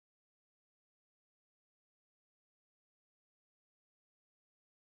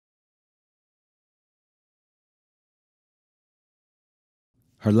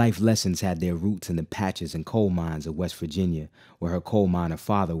Her life lessons had their roots in the patches and coal mines of West Virginia, where her coal miner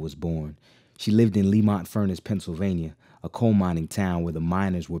father was born. She lived in Lemont Furnace, Pennsylvania, a coal mining town where the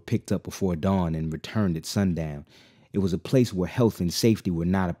miners were picked up before dawn and returned at sundown. It was a place where health and safety were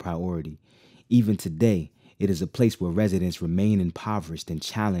not a priority. Even today, it is a place where residents remain impoverished and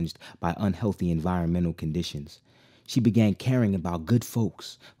challenged by unhealthy environmental conditions. She began caring about good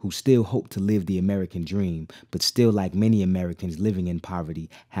folks who still hope to live the American dream, but still, like many Americans living in poverty,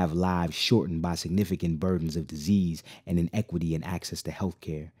 have lives shortened by significant burdens of disease and inequity in access to health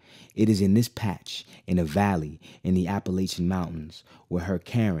care. It is in this patch, in a valley, in the Appalachian Mountains, where her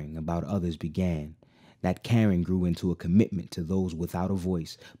caring about others began. That caring grew into a commitment to those without a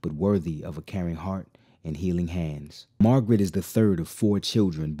voice, but worthy of a caring heart and healing hands. Margaret is the third of 4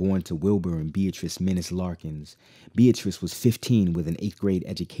 children born to Wilbur and Beatrice Minnis Larkins. Beatrice was 15 with an 8th grade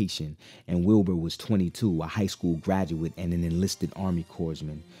education, and Wilbur was 22, a high school graduate and an enlisted Army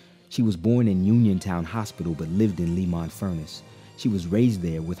Corpsman. She was born in Uniontown Hospital but lived in Lemont Furnace. She was raised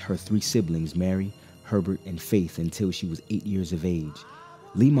there with her 3 siblings, Mary, Herbert, and Faith, until she was 8 years of age.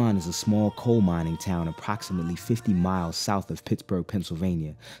 Lemont is a small coal mining town approximately 50 miles south of Pittsburgh,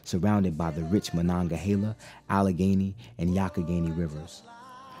 Pennsylvania, surrounded by the rich Monongahela, Allegheny, and Youghiogheny rivers.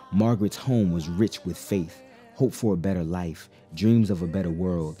 Margaret's home was rich with faith, hope for a better life, dreams of a better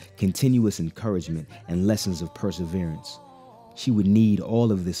world, continuous encouragement, and lessons of perseverance. She would need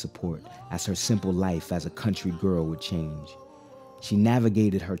all of this support as her simple life as a country girl would change. She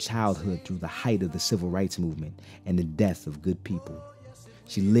navigated her childhood through the height of the civil rights movement and the death of good people.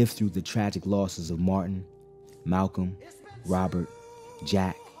 She lived through the tragic losses of Martin, Malcolm, Robert,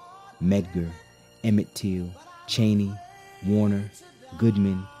 Jack, Medgar, Emmett Till, Cheney, Warner,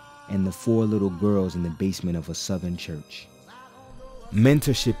 Goodman, and the 4 little girls in the basement of a Southern church.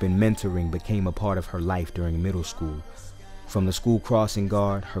 Mentorship and mentoring became a part of her life during middle school. From the school crossing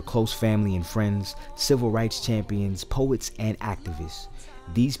guard, her close family and friends, civil rights champions, poets, and activists.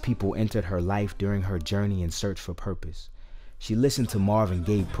 These people entered her life during her journey in search for purpose. She listened to Marvin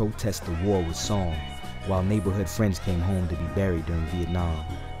Gaye protest the war with song, while neighborhood friends came home to be buried during Vietnam.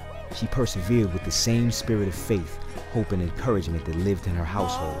 She persevered with the same spirit of faith, hope, and encouragement that lived in her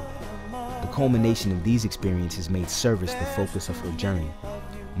household. The culmination of these experiences made service the focus of her journey.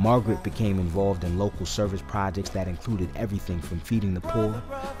 Margaret became involved in local service projects that included everything from feeding the poor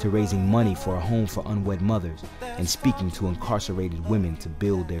to raising money for a home for unwed mothers and speaking to incarcerated women to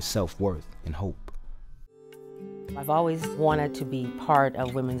build their self-worth and hope. I've always wanted to be part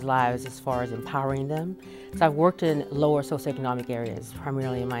of women's lives as far as empowering them. So I've worked in lower socioeconomic areas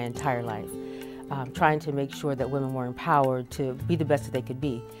primarily in my entire life, trying to make sure that women were empowered to be the best that they could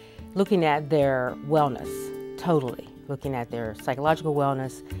be, looking at their wellness totally, looking at their psychological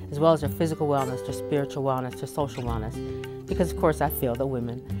wellness as well as their physical wellness, their spiritual wellness, their social wellness. Because of course I feel that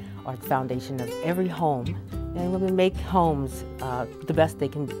women are the foundation of every home, and women make homes the best they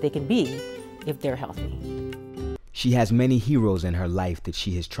can be if they're healthy. She has many heroes in her life that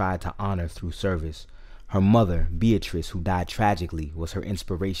she has tried to honor through service. Her mother, Beatrice, who died tragically, was her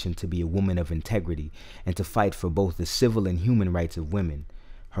inspiration to be a woman of integrity and to fight for both the civil and human rights of women.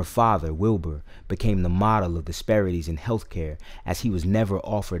 Her father, Wilbur, became the model of disparities in healthcare, as he was never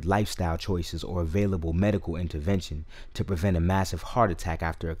offered lifestyle choices or available medical intervention to prevent a massive heart attack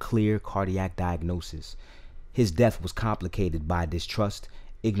after a clear cardiac diagnosis. His death was complicated by distrust,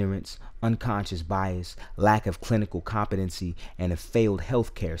 ignorance, unconscious bias, lack of clinical competency, and a failed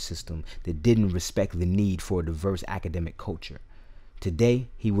healthcare system that didn't respect the need for a diverse academic culture. Today,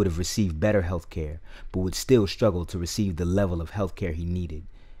 he would have received better healthcare, but would still struggle to receive the level of healthcare he needed.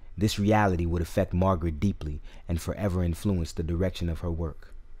 This reality would affect Margaret deeply and forever influence the direction of her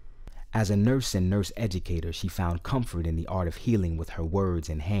work. As a nurse and nurse educator, she found comfort in the art of healing with her words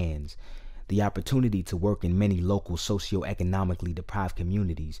and hands. The opportunity to work in many local socioeconomically deprived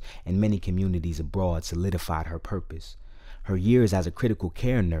communities and many communities abroad solidified her purpose. Her years as a critical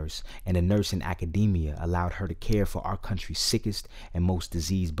care nurse and a nurse in academia allowed her to care for our country's sickest and most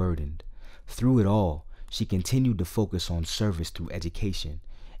disease-burdened. Through it all, she continued to focus on service through education,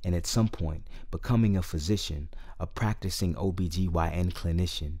 and at some point, becoming a physician, a practicing OBGYN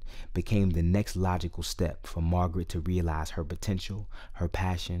clinician, became the next logical step for Margaret to realize her potential, her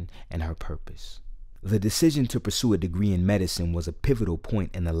passion, and her purpose. The decision to pursue a degree in medicine was a pivotal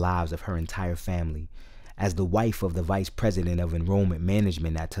point in the lives of her entire family. As the wife of the vice president of enrollment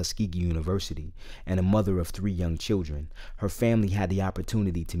management at Tuskegee University and a mother of 3 young children, her family had the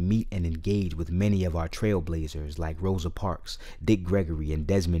opportunity to meet and engage with many of our trailblazers like Rosa Parks, Dick Gregory, and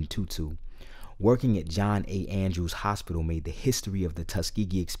Desmond Tutu. Working at John A. Andrews Hospital made the history of the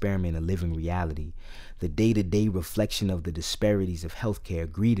Tuskegee experiment a living reality. The day-to-day reflection of the disparities of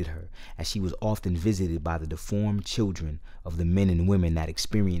healthcare greeted her as she was often visited by the deformed children of the men and women that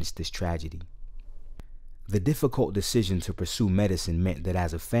experienced this tragedy. The difficult decision to pursue medicine meant that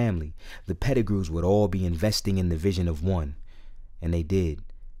as a family, the Pettigrews would all be investing in the vision of one, and they did.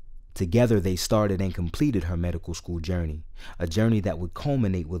 Together, they started and completed her medical school journey, a journey that would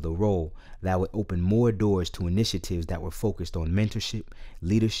culminate with a role that would open more doors to initiatives that were focused on mentorship,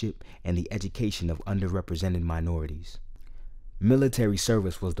 leadership, and the education of underrepresented minorities. Military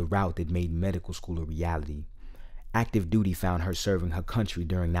service was the route that made medical school a reality. Active duty found her serving her country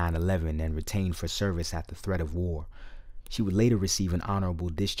during 9/11 and retained for service at the threat of war. She would later receive an honorable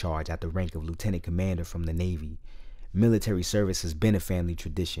discharge at the rank of lieutenant commander from the Navy. Military service has been a family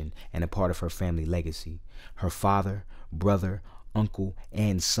tradition and a part of her family legacy. Her father, brother, uncle,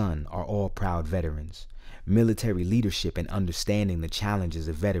 and son are all proud veterans. Military leadership and understanding the challenges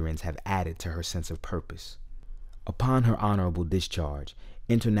of veterans have added to her sense of purpose. Upon her honorable discharge,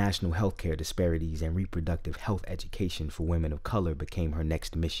 international healthcare disparities and reproductive health education for women of color became her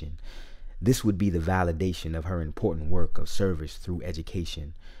next mission. This would be the validation of her important work of service through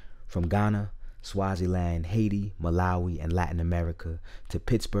education. From Ghana, Swaziland, Haiti, Malawi, and Latin America, to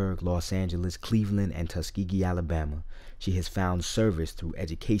Pittsburgh, Los Angeles, Cleveland, and Tuskegee, Alabama, she has found service through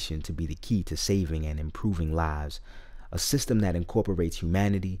education to be the key to saving and improving lives. A system that incorporates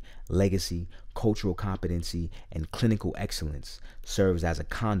humanity, legacy, cultural competency, and clinical excellence serves as a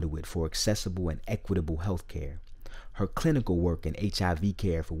conduit for accessible and equitable health care. Her clinical work in HIV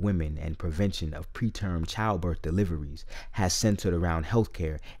care for women and prevention of preterm childbirth deliveries has centered around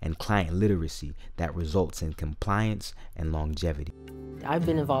healthcare and client literacy that results in compliance and longevity. I've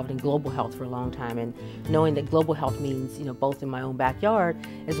been involved in global health for a long time, and knowing that global health means, both in my own backyard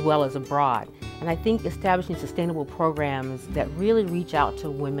as well as abroad. And I think establishing sustainable programs that really reach out to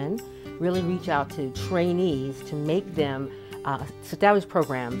women, really reach out to trainees to make them establish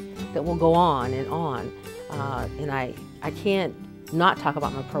programs that will go on and on. And I can't not talk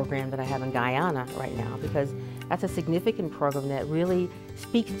about my program that I have in Guyana right now, because that's a significant program that really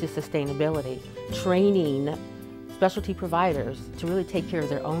speaks to sustainability, training specialty providers to really take care of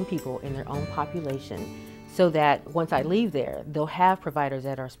their own people in their own population, so that once I leave there, they'll have providers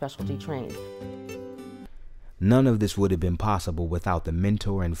that are specialty trained. None of this would have been possible without the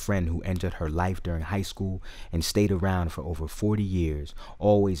mentor and friend who entered her life during high school and stayed around for over 40 years,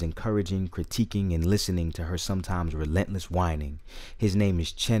 always encouraging, critiquing, and listening to her sometimes relentless whining. His name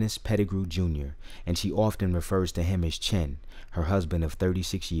is Chenis Pettigrew Jr., and she often refers to him as Chen, her husband of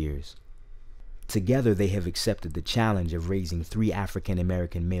 36 years. Together, they have accepted the challenge of raising 3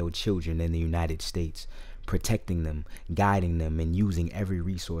 African-American male children in the United States, protecting them, guiding them, and using every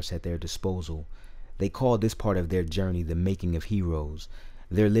resource at their disposal. They call this part of their journey the making of heroes.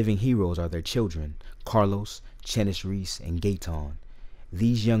 Their living heroes are their children, Carlos, Chenis Reese, and Gaeton.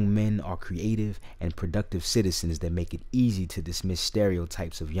 These young men are creative and productive citizens that make it easy to dismiss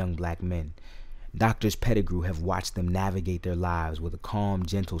stereotypes of young black men. Doctors Pettigrew have watched them navigate their lives with a calm,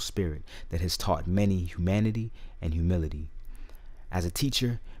 gentle spirit that has taught many humanity and humility. As a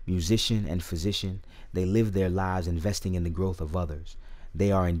teacher, musician, and physician, they live their lives investing in the growth of others. They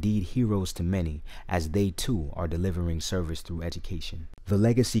are indeed heroes to many, as they too are delivering service through education. The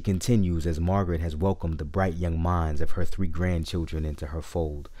legacy continues as Margaret has welcomed the bright young minds of her 3 grandchildren into her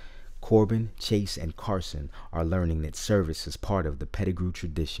fold. Corbin, Chase, and Carson are learning that service is part of the Pettigrew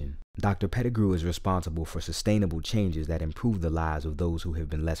tradition. Dr. Pettigrew is responsible for sustainable changes that improve the lives of those who have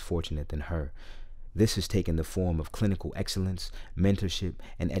been less fortunate than her. This has taken the form of clinical excellence, mentorship,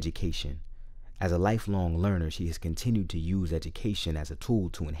 and education. As a lifelong learner, she has continued to use education as a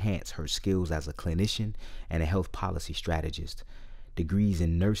tool to enhance her skills as a clinician and a health policy strategist. Degrees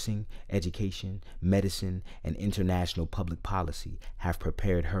in nursing, education, medicine, and international public policy have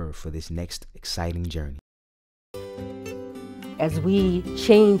prepared her for this next exciting journey. As we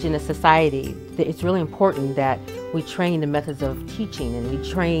change in a society, it's really important that we train the methods of teaching, and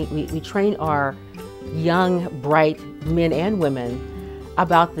we train our young, bright men and women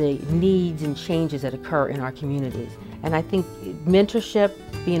about the needs and changes that occur in our communities. And I think mentorship,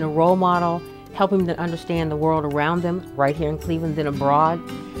 being a role model, helping them understand the world around them, right here in Cleveland and abroad,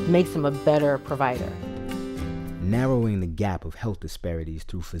 makes them a better provider. Narrowing the gap of health disparities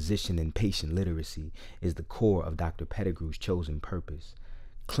through physician and patient literacy is the core of Dr. Pettigrew's chosen purpose.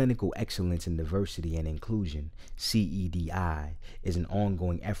 Clinical Excellence in Diversity and Inclusion, CEDI, is an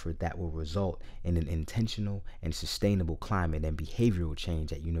ongoing effort that will result in an intentional and sustainable climate and behavioral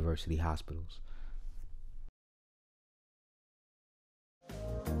change at university hospitals.